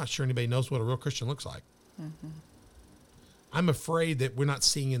 I'm not sure anybody knows what a real Christian looks like. Mm-hmm. I'm afraid that we're not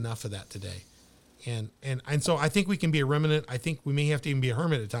seeing enough of that today. And so I think we can be a remnant. I think we may have to even be a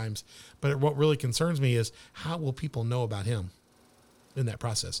hermit at times. But what really concerns me is how will people know about him in that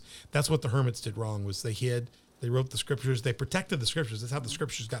process? That's what the hermits did wrong, was they hid. They wrote the scriptures. They protected the scriptures. That's how the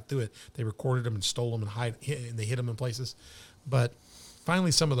scriptures got through it. They recorded them and stole them and they hid them in places. But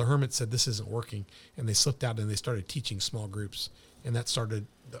finally, some of the hermits said this isn't working, and they slipped out and they started teaching small groups, and that started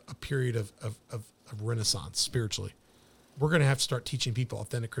a period of renaissance spiritually. We're going to have to start teaching people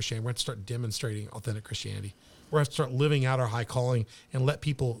authentic Christianity. We're going to start demonstrating authentic Christianity. We're going to have to start living out our high calling and let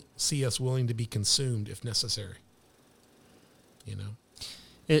people see us willing to be consumed if necessary. You know,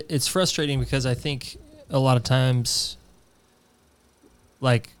 it's frustrating because I think a lot of times,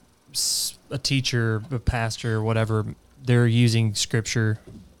 like a teacher, a pastor, whatever, they're using scripture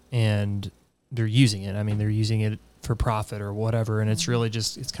and they're using it. I mean, they're using it for profit or whatever. And it's really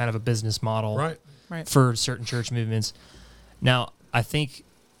just, it's kind of a business model right. for certain church movements. Now, I think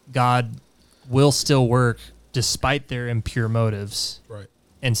God will still work despite their impure motives, right,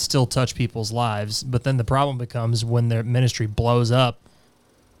 and still touch people's lives. But then the problem becomes when their ministry blows up,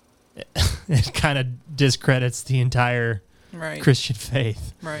 it kind of discredits the entire Christian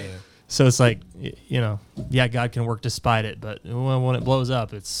faith. Right. Yeah. So it's like, you know, yeah, God can work despite it, but when it blows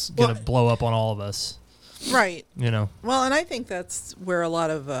up, it's going to blow up on all of us. Right. You know. Well, and I think that's where a lot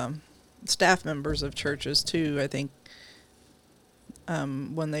of staff members of churches, too, I think,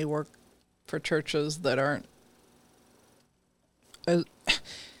 when they work for churches that aren't,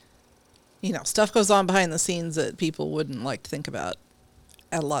 you know, stuff goes on behind the scenes that people wouldn't like to think about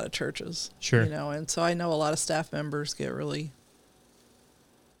at a lot of churches. Sure. You know, and so I know a lot of staff members get really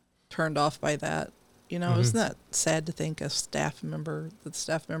turned off by that. You know, isn't that sad to think that staff members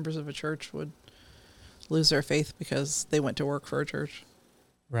of a church would lose their faith because they went to work for a church?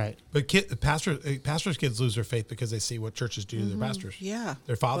 Right. But pastors' kids lose their faith because they see what churches do to their pastors. Yeah.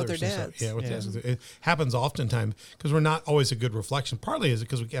 Their fathers. With their and dads. stuff. Yeah, with dads. It happens oftentimes because we're not always a good reflection. Partly is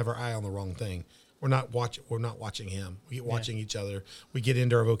because we have our eye on the wrong thing. We're not watching him. We get watching each other. We get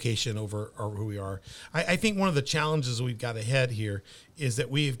into our vocation over who we are. I think one of the challenges we've got ahead here is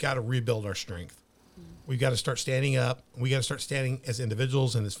that we've got to rebuild our strength. We've got to start standing up. We got to start standing as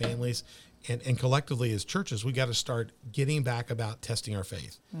individuals and as families and collectively as churches. We got to start getting back about testing our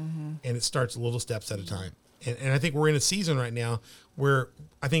faith. And it starts little steps at a time. And I think we're in a season right now where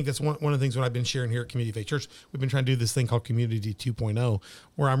I think that's one of the things that I've been sharing here at Community Faith Church. We've been trying to do this thing called Community 2.0,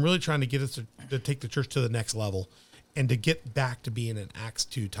 where I'm really trying to get us to take the church to the next level and to get back to being an Acts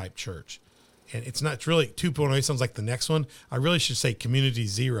 2 type church. And it's really 2.0. It sounds like the next one. I really should say Community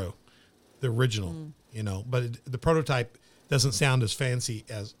 0, the original, you know, but the prototype doesn't sound as fancy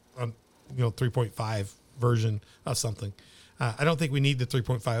as 3.5 version of something. I don't think we need the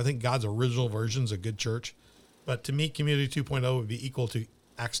 3.5. I think God's original version is a good church. But to me, Community 2.0 would be equal to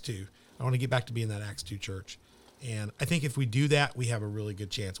Acts 2. I want to get back to being that Acts 2 church. And I think if we do that, we have a really good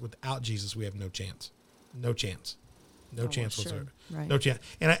chance. Without Jesus, we have no chance. No chance. No chance whatsoever. Right. No chance.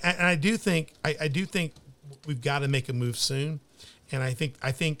 And I do think we've got to make a move soon. And I think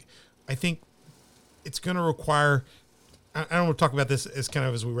it's going to require, I don't want to talk about this as kind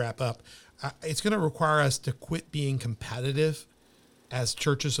of as we wrap up. It's going to require us to quit being competitive as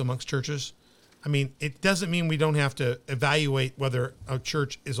churches amongst churches. I mean, it doesn't mean we don't have to evaluate whether a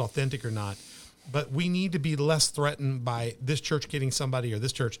church is authentic or not, but we need to be less threatened by this church getting somebody or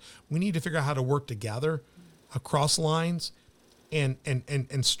this church. We need to figure out how to work together across lines and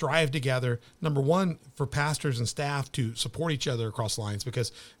strive together. Number one, for pastors and staff to support each other across lines,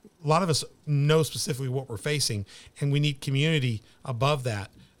 because a lot of us know specifically what we're facing, and we need community above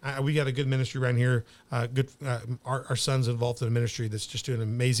that. We got a good ministry around here. Our son's involved in a ministry that's just doing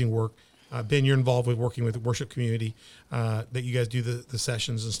amazing work. Ben, you're involved with working with the worship community, that you guys do the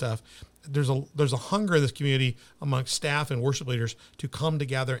sessions and stuff. There's a hunger in this community amongst staff and worship leaders to come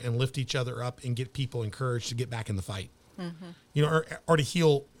together and lift each other up and get people encouraged to get back in the fight, or to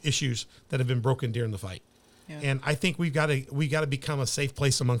heal issues that have been broken during the fight. Yeah. And I think we got to become a safe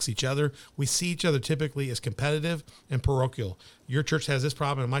place amongst each other. We see each other typically as competitive and parochial. Your church has this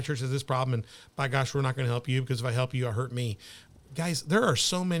problem, and my church has this problem, and by gosh, we're not going to help you because if I help you, I hurt me. Guys, there are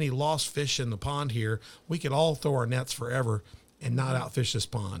so many lost fish in the pond here. We could all throw our nets forever and not outfish this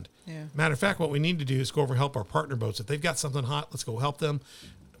pond. Yeah. Matter of fact, what we need to do is go over and help our partner boats. If they've got something hot, let's go help them.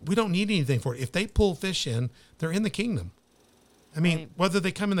 We don't need anything for it. If they pull fish in, they're in the kingdom. I mean, whether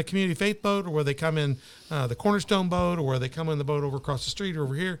they come in the Community Faith boat or whether they come in the Cornerstone boat or whether they come in the boat over across the street or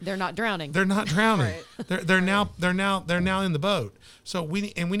over here, they're not drowning. They're not drowning. Right. They're now in the boat. So we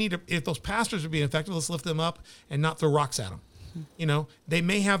need to, if those pastors are being effective, let's lift them up and not throw rocks at them. You know, they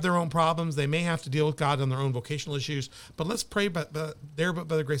may have their own problems. They may have to deal with God on their own vocational issues, but let's pray, but by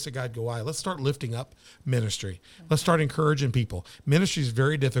the grace of God go I. Let's start lifting up ministry. Let's start encouraging people. Ministry is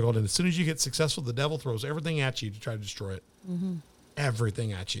very difficult, and as soon as you get successful, the devil throws everything at you to try to destroy it.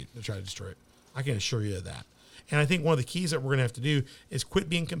 Everything at you to try to destroy it. I can assure you of that. And I think one of the keys that we're going to have to do is quit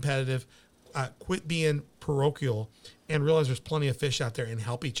being competitive, quit being parochial, and realize there's plenty of fish out there, and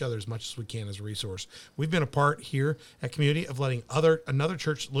help each other as much as we can as a resource. We've been a part here at Community of letting another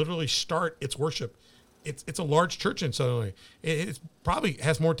church literally start its worship. It's a large church in Southern Illinois. It probably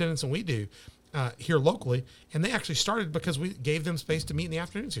has more attendance than we do here locally, and they actually started because we gave them space to meet in the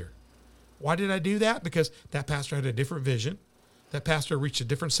afternoons here. Why did I do that? Because that pastor had a different vision. That pastor reached a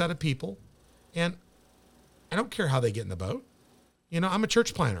different set of people, and I don't care how they get in the boat. You know, I'm a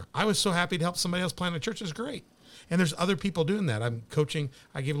church planner. I was so happy to help somebody else plant a church. It's great. And there's other people doing that. I'm coaching.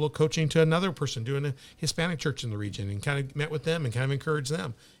 I gave a little coaching to another person doing a Hispanic church in the region, and kind of met with them and kind of encouraged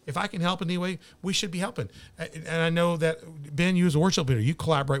them. If I can help in any way, we should be helping. And I know that, Ben, you as a worship leader, you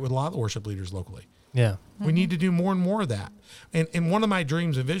collaborate with a lot of the worship leaders locally. Yeah. We need to do more and more of that. And one of my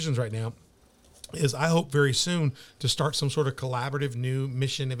dreams and visions right now is I hope very soon to start some sort of collaborative new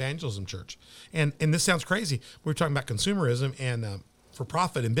mission evangelism church. And this sounds crazy. We're talking about consumerism and for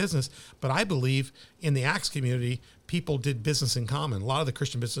profit and business, but I believe in the Acts community, people did business in common. A lot of the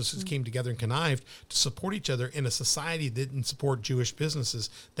Christian businesses came together and connived to support each other in a society that didn't support Jewish businesses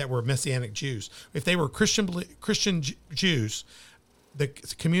that were Messianic Jews. If they were Christian Jews, the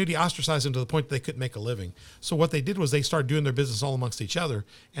community ostracized them to the point that they couldn't make a living. So what they did was they started doing their business all amongst each other,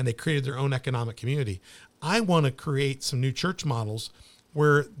 and they created their own economic community. I want to create some new church models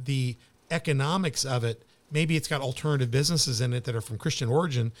where the economics of it, maybe it's got alternative businesses in it that are from Christian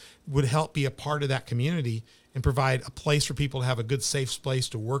origin, would help be a part of that community and provide a place for people to have a good, safe place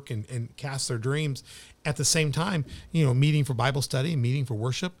to work and cast their dreams. At the same time, you know, meeting for Bible study, meeting for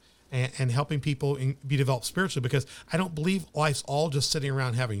worship, and helping people be developed spiritually, because I don't believe life's all just sitting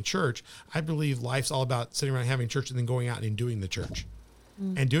around having church. I believe life's all about sitting around having church and then going out and doing the church.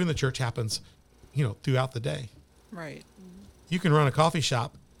 And doing the church happens, you know, throughout the day. Right. You can run a coffee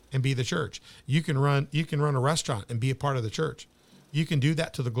shop and be the church. You can run a restaurant and be a part of the church. You can do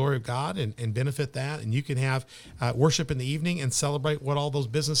that to the glory of God and benefit that. And you can have worship in the evening and celebrate what all those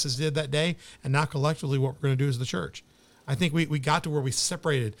businesses did that day, and now collectively what we're going to do as the church. I think we got to where we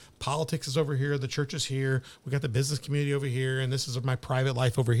separated. Politics is over here, the church is here, we got the business community over here, and this is my private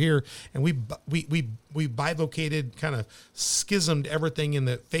life over here. And we bivocated, kind of schismed everything in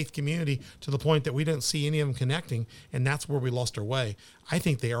the faith community to the point that we didn't see any of them connecting, and that's where we lost our way. I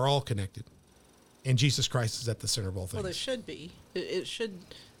think they are all connected, and Jesus Christ is at the center of all things. Well, it should be. It should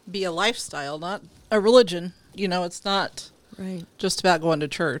be a lifestyle, not a religion. You know, it's not just about going to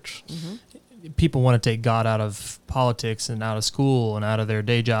church. People want to take God out of politics and out of school and out of their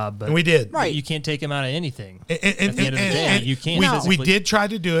day job, but And we did. Right. you can't take him out of anything. And At the end of the day, you can't. We did try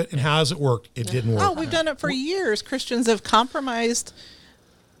to do it, and how has it worked? It didn't work. Oh, we've done it for years. Christians have compromised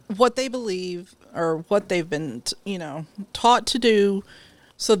what they believe or what they've been, taught to do,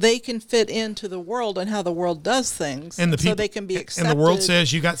 so they can fit into the world and how the world does things, And the people, so they can be accepted. And the world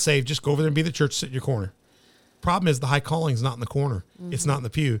says, you got saved, just go over there and be the church, sit in your corner. Problem is, the high calling is not in the corner. It's not in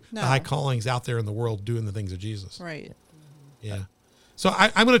the pew. No. The high calling is out there in the world doing the things of Jesus. Right. Yeah. So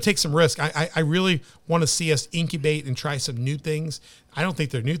I'm going to take some risk. I really want to see us incubate and try some new things. I don't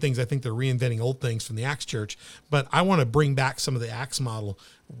think they're new things. I think they're reinventing old things from the Acts Church. But I want to bring back some of the Acts model,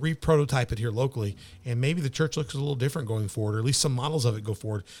 re-prototype it here locally, and maybe the church looks a little different going forward, or at least some models of it go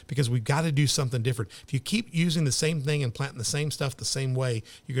forward, because we've got to do something different. If you keep using the same thing and planting the same stuff the same way,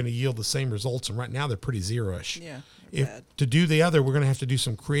 you're going to yield the same results. And right now they're pretty zero-ish. Yeah. If to do the other, we're going to have to do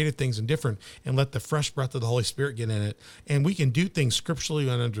some creative things and different, and let the fresh breath of the Holy Spirit get in it. And we can do things scripturally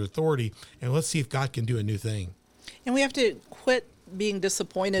and under authority, and let's see if God can do a new thing. And we have to quit being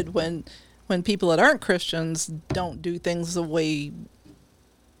disappointed when people that aren't Christians don't do things the way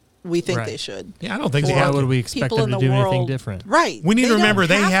we think they should. Yeah, I don't think Why they have would to. we expect People them in to the do anything world- different? Right. We need to don't remember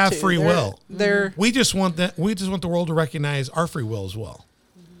they have to. free will. They're We just want the world to recognize our free will as well.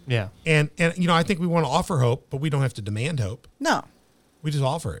 Yeah. And I think we want to offer hope, but we don't have to demand hope. no. We just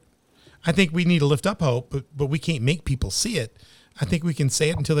offer it. I think we need to lift up hope, but we can't make people see it. I think we can say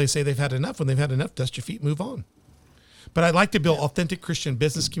it until they say they've had enough. When they've had enough, dust your feet, move on. But I'd like to build authentic Christian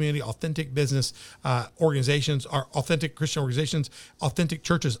business community, authentic business organizations, or authentic Christian organizations, authentic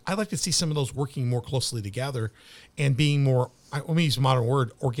churches. I'd like to see some of those working more closely together and being more, let me use a modern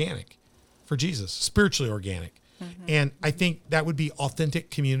word, organic for Jesus, spiritually organic. And I think that would be authentic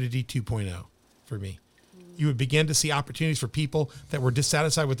community 2.0 for me. You would begin to see opportunities for people that were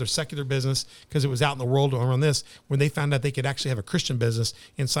dissatisfied with their secular business because it was out in the world around this, when they found out they could actually have a Christian business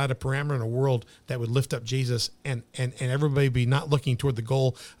inside a parameter in a world that would lift up Jesus, and everybody be not looking toward the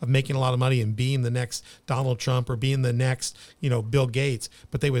goal of making a lot of money and being the next Donald Trump or being the next, Bill Gates,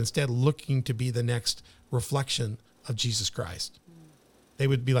 but they would instead looking to be the next reflection of Jesus Christ. They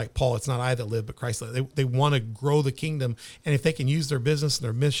would be like Paul, it's not I that live, but Christ lives. They want to grow the kingdom. And if they can use their business and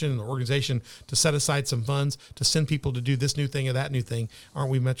their mission and their organization to set aside some funds to send people to do this new thing or that new thing, aren't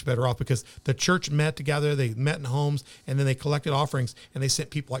we much better off? Because the church met together, they met in homes, and then they collected offerings, and they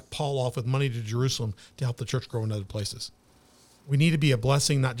sent people like Paul off with money to Jerusalem to help the church grow in other places. We need to be a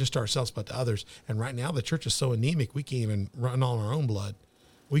blessing, not just to ourselves, but to others. And right now, the church is so anemic, we can't even run on our own blood.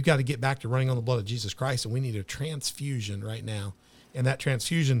 We've got to get back to running on the blood of Jesus Christ, and we need a transfusion right now. And that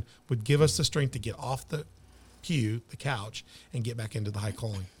transfusion would give us the strength to get off the couch, and get back into the high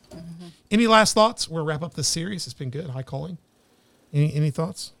calling. Mm-hmm. Any last thoughts? We'll wrap up this series. It's been good, high calling. Any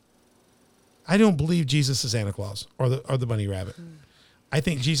thoughts? I don't believe Jesus is Santa Claus or the bunny rabbit. I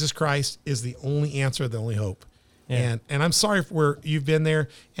think Jesus Christ is the only answer, the only hope. Yeah. And I'm sorry for where you've been there,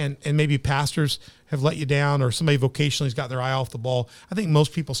 and maybe pastors have let you down, or somebody vocationally has got their eye off the ball. I think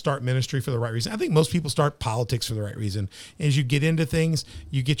most people start ministry for the right reason. I think most people start politics for the right reason. As you get into things,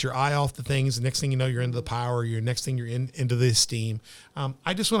 you get your eye off the things. The next thing you know, you're into the power. Next thing you're into the esteem.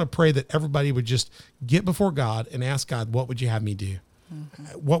 I just want to pray that everybody would just get before God and ask God, what would you have me do? Mm-hmm.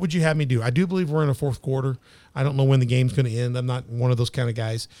 What would you have me do? I do believe we're in a fourth quarter. I don't know when the game's going to end. I'm not one of those kind of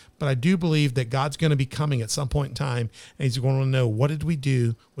guys, but I do believe that God's going to be coming at some point in time, and he's going to know, what did we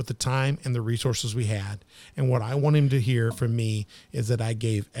do with the time and the resources we had? And what I want him to hear from me is that I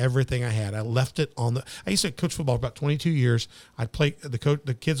gave everything I had. I left it on I used to coach football for about 22 years. I'd play,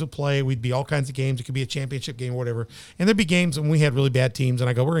 the kids would play. We'd be all kinds of games. It could be a championship game or whatever. And there'd be games when we had really bad teams, and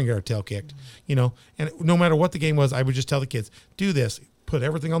I go, we're going to get our tail kicked, and no matter what the game was, I would just tell the kids, do this. Put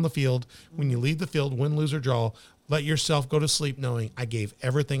everything on the field. When you leave the field, win, lose, or draw, let yourself go to sleep knowing I gave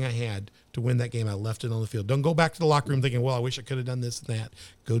everything I had to win that game. I left it on the field. Don't go back to the locker room thinking, well, I wish I could have done this and that.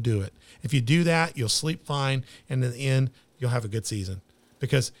 Go do it. If you do that, you'll sleep fine, and in the end, you'll have a good season,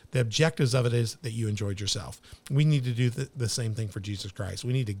 because the objectives of it is that you enjoyed yourself. We need to do the same thing for Jesus Christ.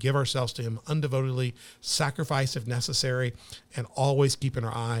 We need to give ourselves to him undevotedly, sacrifice if necessary, and always keeping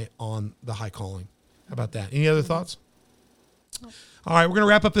our eye on the high calling. How about that? Any other thoughts? All right, we're going to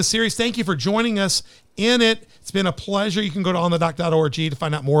wrap up this series. Thank you for joining us in it. It's been a pleasure. You can go to onthedoc.org to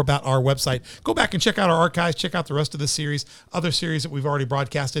find out more about our website. Go back and check out our archives. Check out the rest of this series, other series that we've already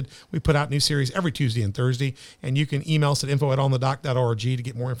broadcasted. We put out new series every Tuesday and Thursday, and you can email us at info@onthedoc.org to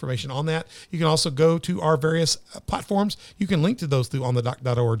get more information on that. You can also go to our various platforms. You can link to those through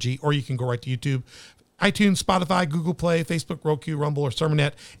onthedoc.org, or you can go right to YouTube, iTunes, Spotify, Google Play, Facebook, Roku, Rumble, or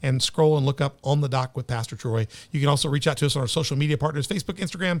Sermonet, and scroll and look up On the Doc with Pastor Troy. You can also reach out to us on our social media partners, Facebook,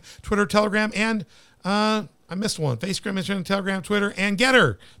 Instagram, Twitter, Telegram, and I missed one, Facebook, Instagram, Telegram, Twitter, and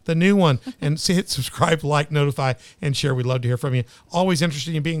Getter, the new one. And hit subscribe, like, notify, and share. We'd love to hear from you. Always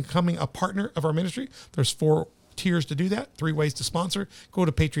interested in becoming a partner of our ministry. There's 4 tiers to do that, 3 ways to sponsor. Go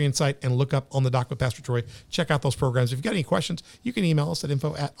to Patreon site and look up On the Doc with Pastor Troy. Check out those programs. If you've got any questions, you can email us at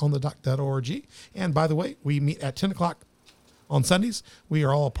info@onthedoc.org. And by the way, we meet at 10 o'clock on Sundays. We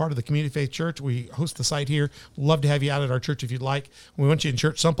are all a part of the Community Faith Church. We host the site here. Love to have you out at our church if you'd like. We want you in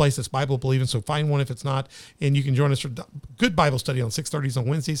church someplace that's Bible believing, so find one if it's not. And you can join us for good Bible study on 6:30s on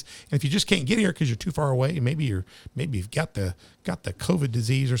Wednesdays. And if you just can't get here because you're too far away, maybe you've got the COVID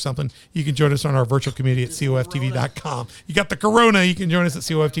disease or something, you can join us on our virtual community at coftv.com. You got the corona, you can join us at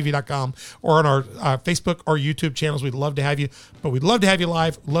coftv.com or on our Facebook or YouTube channels. We'd love to have you, but we'd love to have you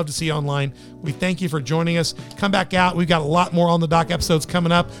live. We'd love to see you online. We thank you for joining us. Come back out. We've got a lot more On the Doc episodes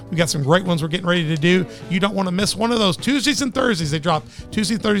coming up. We've got some great ones we're getting ready to do. You don't want to miss one of those. Tuesdays and Thursdays, they drop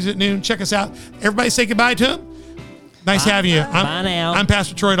Tuesdays and Thursdays at noon. Check us out. Everybody say goodbye to him. Nice having you. Bye now. I'm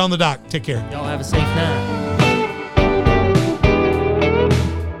Pastor Troy at On the Doc. Take care. Y'all have a safe night.